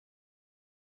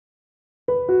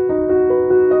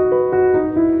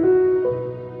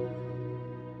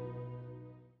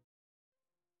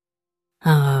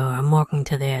Hello, and welcome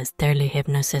to this daily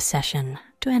hypnosis session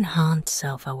to enhance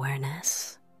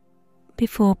self-awareness.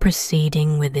 Before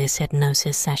proceeding with this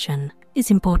hypnosis session,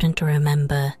 it's important to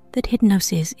remember that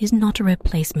hypnosis is not a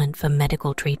replacement for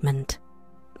medical treatment.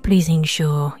 Please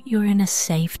ensure you're in a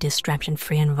safe,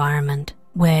 distraction-free environment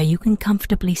where you can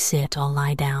comfortably sit or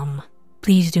lie down.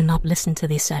 Please do not listen to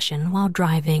this session while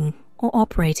driving or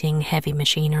operating heavy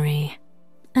machinery.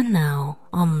 And now,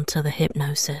 on to the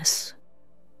hypnosis.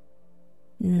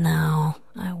 Now,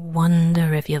 I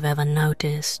wonder if you've ever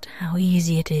noticed how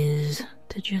easy it is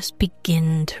to just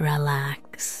begin to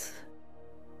relax.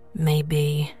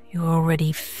 Maybe you're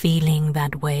already feeling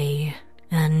that way,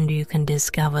 and you can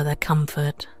discover the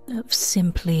comfort of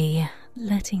simply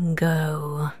letting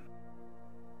go.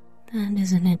 And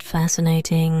isn't it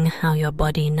fascinating how your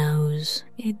body knows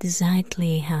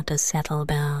exactly how to settle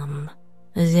down?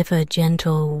 As if a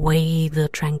gentle wave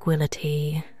of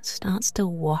tranquility starts to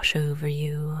wash over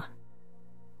you.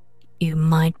 You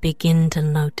might begin to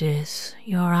notice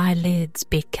your eyelids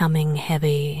becoming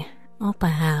heavy, or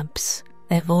perhaps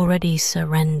they've already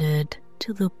surrendered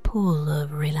to the pull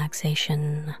of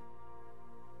relaxation.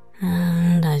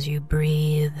 And as you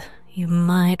breathe, you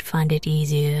might find it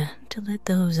easier to let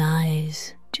those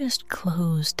eyes just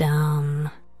close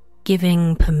down,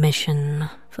 giving permission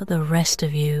for the rest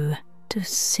of you to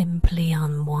simply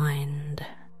unwind.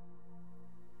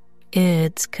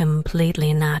 It's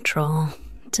completely natural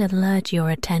to let your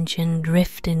attention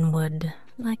drift inward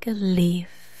like a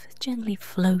leaf gently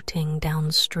floating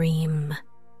downstream.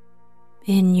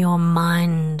 In your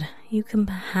mind, you can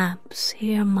perhaps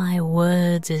hear my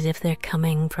words as if they're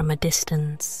coming from a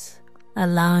distance,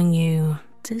 allowing you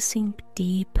to sink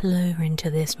deeper into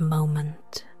this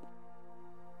moment.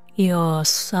 Your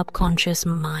subconscious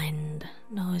mind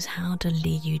knows how to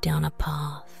lead you down a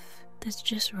path that's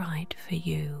just right for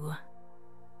you.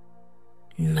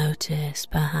 Notice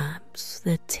perhaps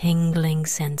the tingling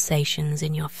sensations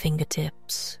in your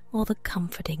fingertips or the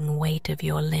comforting weight of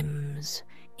your limbs,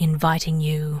 inviting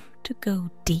you to go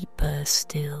deeper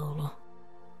still.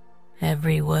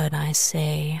 Every word I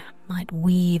say might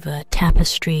weave a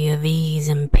tapestry of ease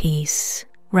and peace,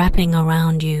 wrapping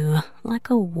around you like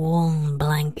a warm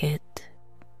blanket.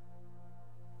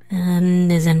 And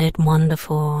isn't it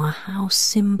wonderful how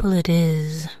simple it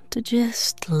is to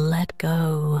just let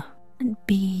go and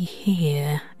be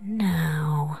here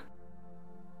now?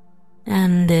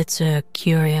 And it's a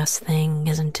curious thing,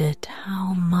 isn't it,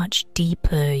 how much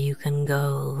deeper you can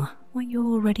go when you're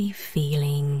already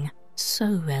feeling so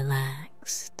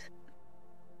relaxed.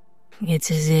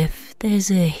 It's as if there's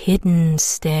a hidden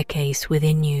staircase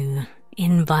within you,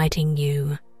 inviting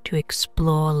you to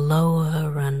explore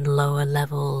lower and lower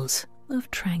levels of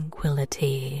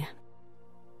tranquility.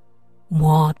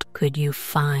 What could you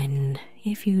find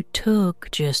if you took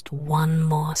just one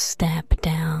more step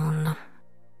down?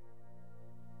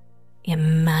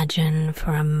 Imagine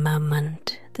for a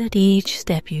moment that each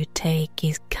step you take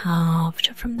is carved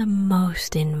from the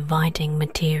most inviting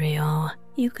material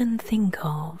you can think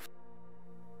of.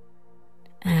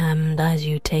 And as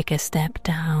you take a step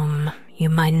down, you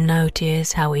might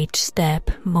notice how each step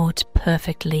molds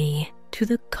perfectly to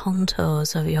the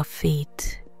contours of your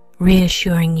feet,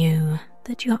 reassuring you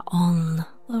that you're on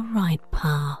the right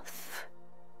path.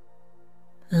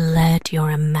 Let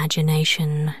your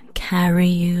imagination carry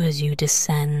you as you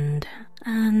descend,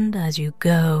 and as you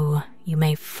go, you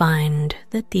may find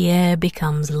that the air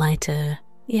becomes lighter,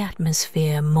 the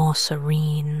atmosphere more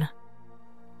serene.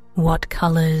 What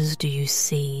colors do you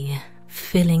see,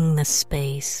 filling the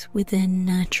space with their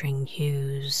nurturing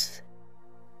hues?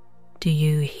 Do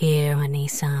you hear any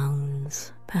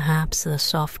sounds, perhaps the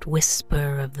soft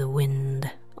whisper of the wind,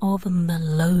 or the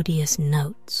melodious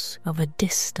notes of a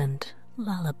distant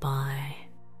lullaby?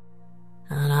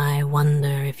 And I wonder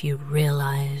if you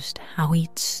realized how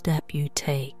each step you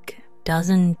take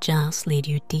doesn't just lead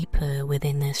you deeper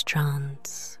within this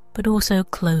trance, but also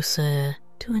closer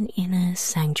to an inner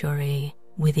sanctuary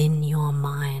within your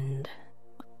mind.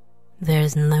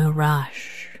 There's no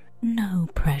rush, no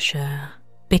pressure,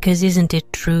 because isn't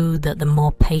it true that the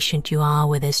more patient you are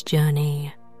with this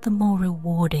journey, the more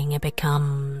rewarding it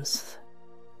becomes?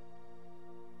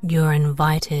 You're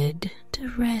invited to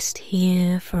rest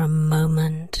here for a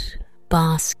moment,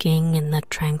 basking in the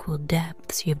tranquil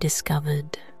depths you've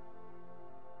discovered.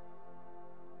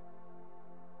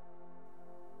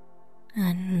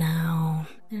 And now,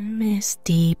 in this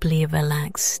deeply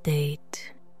relaxed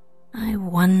state, I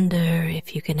wonder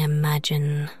if you can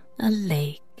imagine a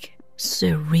lake,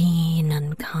 serene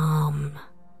and calm,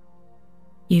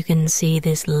 You can see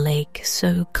this lake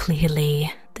so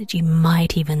clearly that you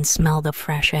might even smell the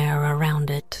fresh air around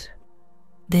it.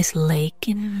 This lake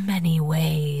in many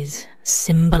ways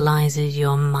symbolizes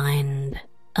your mind,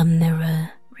 a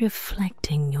mirror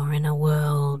reflecting your inner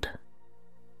world.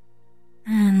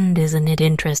 And isn't it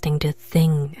interesting to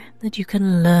think that you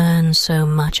can learn so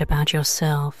much about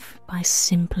yourself by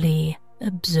simply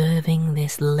observing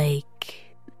this lake?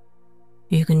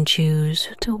 You can choose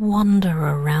to wander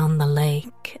around the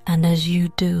lake, and as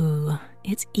you do,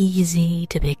 it's easy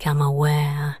to become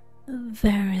aware of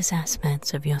various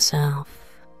aspects of yourself.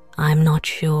 I'm not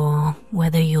sure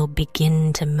whether you'll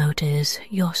begin to notice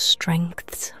your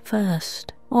strengths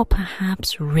first, or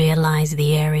perhaps realize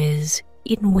the areas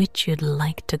in which you'd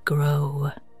like to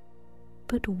grow.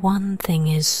 But one thing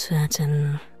is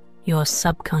certain, your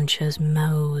subconscious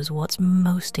knows what's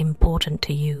most important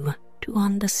to you to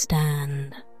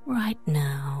understand right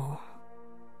now.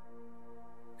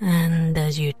 And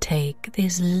as you take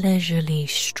this leisurely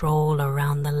stroll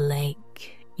around the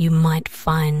lake, you might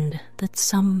find that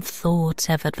some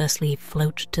thoughts effortlessly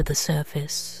float to the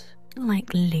surface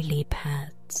like lily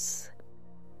pads.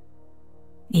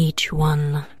 Each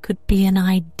one could be an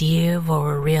idea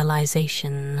or a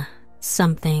realization,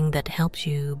 something that helps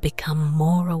you become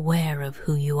more aware of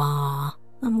who you are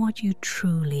and what you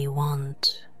truly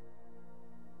want.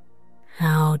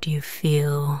 How do you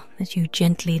feel as you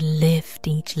gently lift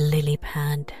each lily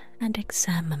pad and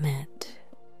examine it?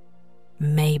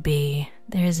 Maybe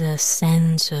there's a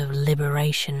sense of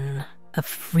liberation, of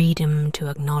freedom to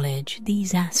acknowledge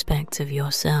these aspects of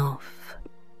yourself.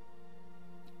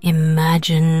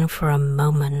 Imagine for a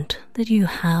moment that you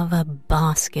have a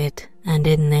basket, and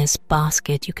in this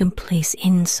basket you can place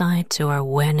insights or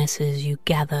awarenesses you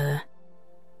gather.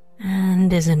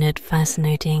 And isn't it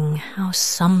fascinating how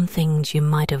some things you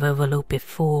might have overlooked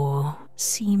before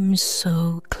seem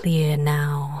so clear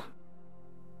now?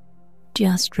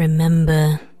 Just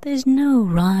remember, there's no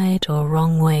right or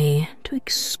wrong way to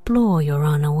explore your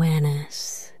own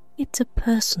awareness. It's a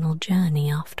personal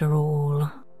journey after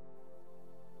all.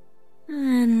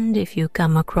 And if you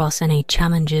come across any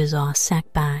challenges or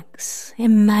setbacks,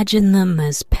 imagine them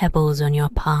as pebbles on your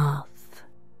path.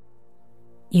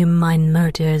 You might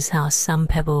notice how some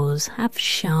pebbles have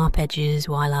sharp edges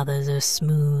while others are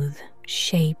smooth,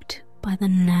 shaped by the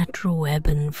natural ebb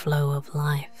and flow of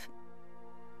life.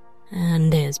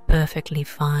 And it's perfectly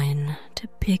fine to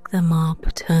pick them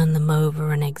up, turn them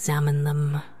over and examine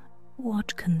them.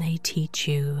 What can they teach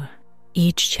you?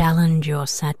 Each challenge or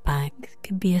setback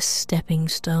can be a stepping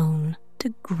stone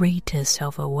to greater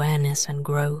self-awareness and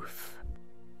growth.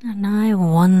 And I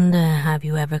wonder, have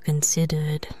you ever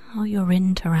considered how your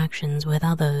interactions with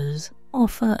others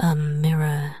offer a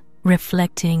mirror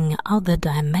reflecting other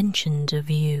dimensions of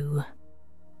you?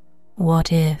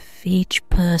 What if each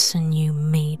person you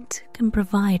meet can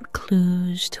provide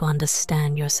clues to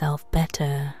understand yourself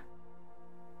better?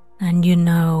 And you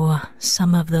know,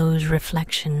 some of those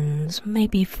reflections may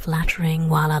be flattering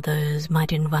while others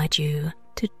might invite you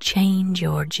to change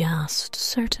or adjust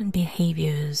certain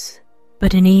behaviors.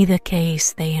 But in either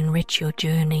case, they enrich your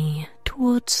journey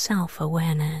towards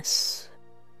self-awareness.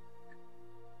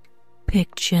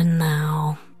 Picture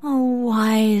now a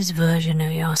wise version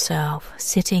of yourself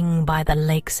sitting by the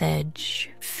lake's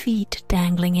edge, feet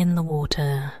dangling in the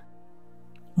water.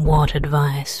 What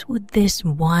advice would this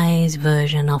wise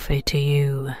version offer to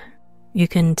you? You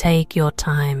can take your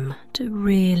time to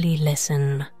really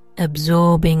listen,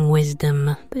 absorbing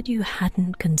wisdom that you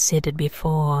hadn't considered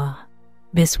before.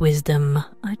 This wisdom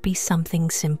might be something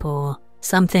simple,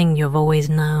 something you've always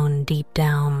known deep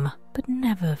down, but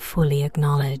never fully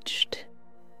acknowledged.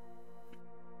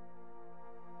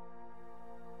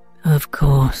 Of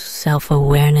course,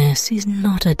 self-awareness is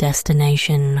not a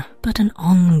destination, but an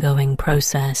ongoing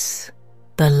process.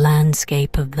 The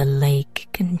landscape of the lake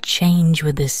can change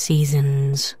with the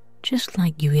seasons, just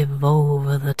like you evolve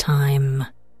over time.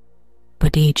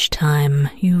 But each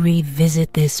time you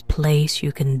revisit this place,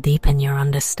 you can deepen your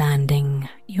understanding,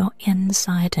 your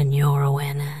insight and your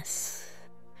awareness.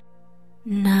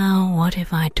 Now, what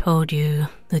if I told you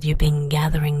that you've been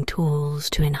gathering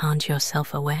tools to enhance your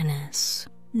self-awareness?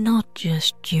 Not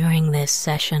just during this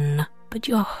session, but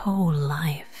your whole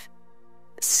life.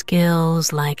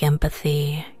 Skills like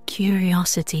empathy,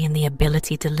 curiosity and the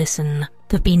ability to listen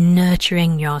have been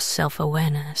nurturing your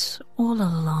self-awareness all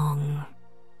along.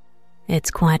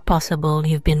 It's quite possible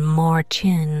you've been more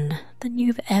attuned than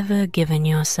you've ever given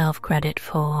yourself credit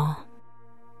for.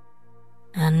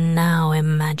 And now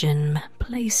imagine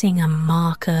placing a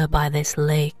marker by this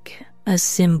lake, a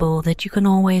symbol that you can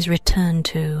always return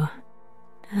to.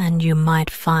 And you might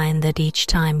find that each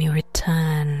time you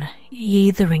return,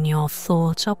 either in your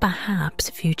thoughts or perhaps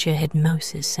future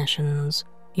hypnosis sessions,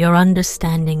 your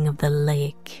understanding of the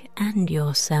lake and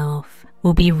yourself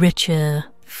will be richer,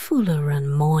 fuller,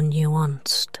 and more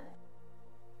nuanced.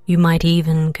 You might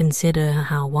even consider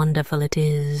how wonderful it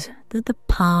is that the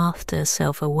path to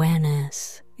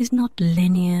self-awareness is not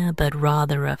linear but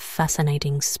rather a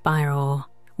fascinating spiral,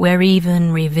 where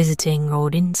even revisiting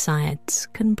old insights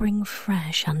can bring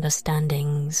fresh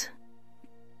understandings.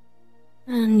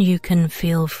 And you can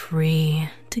feel free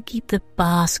to keep the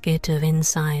basket of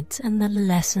insights and the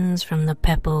lessons from the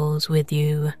pebbles with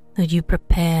you as you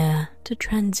prepare to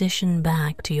transition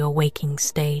back to your waking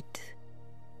state.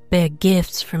 They're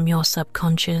gifts from your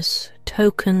subconscious,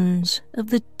 tokens of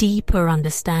the deeper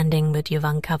understanding that you've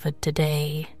uncovered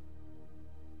today.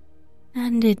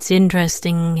 And it's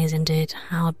interesting, isn't it,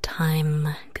 how time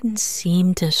can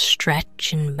seem to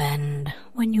stretch and bend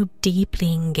when you're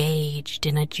deeply engaged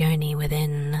in a journey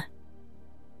within.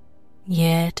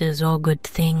 Yet, as all good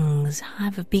things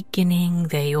have a beginning,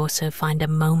 they also find a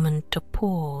moment to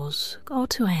pause or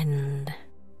to end.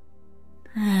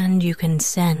 And you can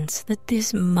sense that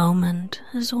this moment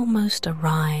has almost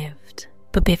arrived,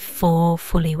 but before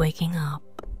fully waking up,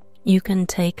 you can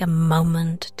take a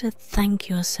moment to thank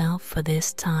yourself for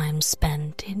this time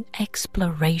spent in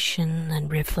exploration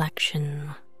and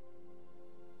reflection.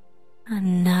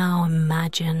 And now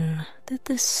imagine that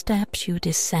the steps you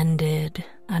descended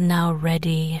are now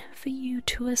ready for you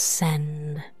to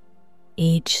ascend.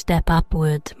 Each step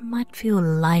upward might feel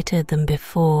lighter than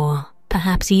before,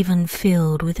 perhaps even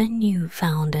filled with a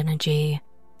newfound energy.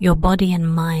 Your body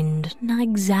and mind know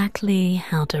exactly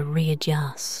how to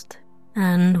readjust.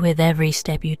 And with every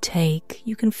step you take,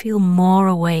 you can feel more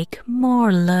awake, more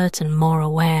alert, and more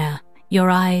aware. Your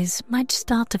eyes might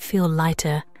start to feel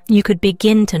lighter. You could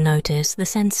begin to notice the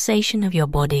sensation of your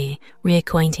body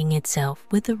reacquainting itself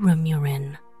with the room you're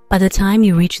in. By the time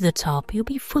you reach the top, you'll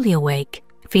be fully awake,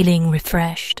 feeling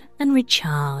refreshed and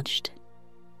recharged.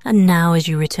 And now as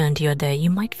you return to your day, you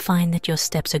might find that your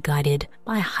steps are guided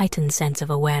by a heightened sense of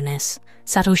awareness.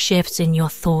 Subtle shifts in your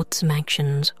thoughts and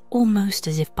actions, almost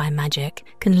as if by magic,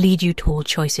 can lead you toward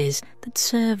choices that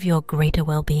serve your greater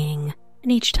well-being.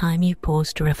 And each time you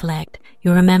pause to reflect,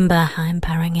 you remember how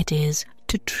empowering it is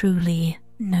to truly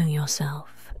know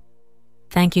yourself.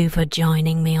 Thank you for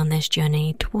joining me on this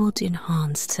journey towards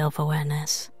enhanced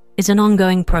self-awareness. It's an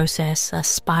ongoing process, a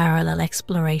spiral of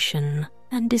exploration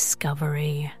and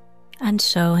discovery. And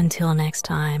so until next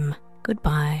time,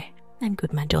 goodbye and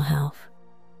good mental health.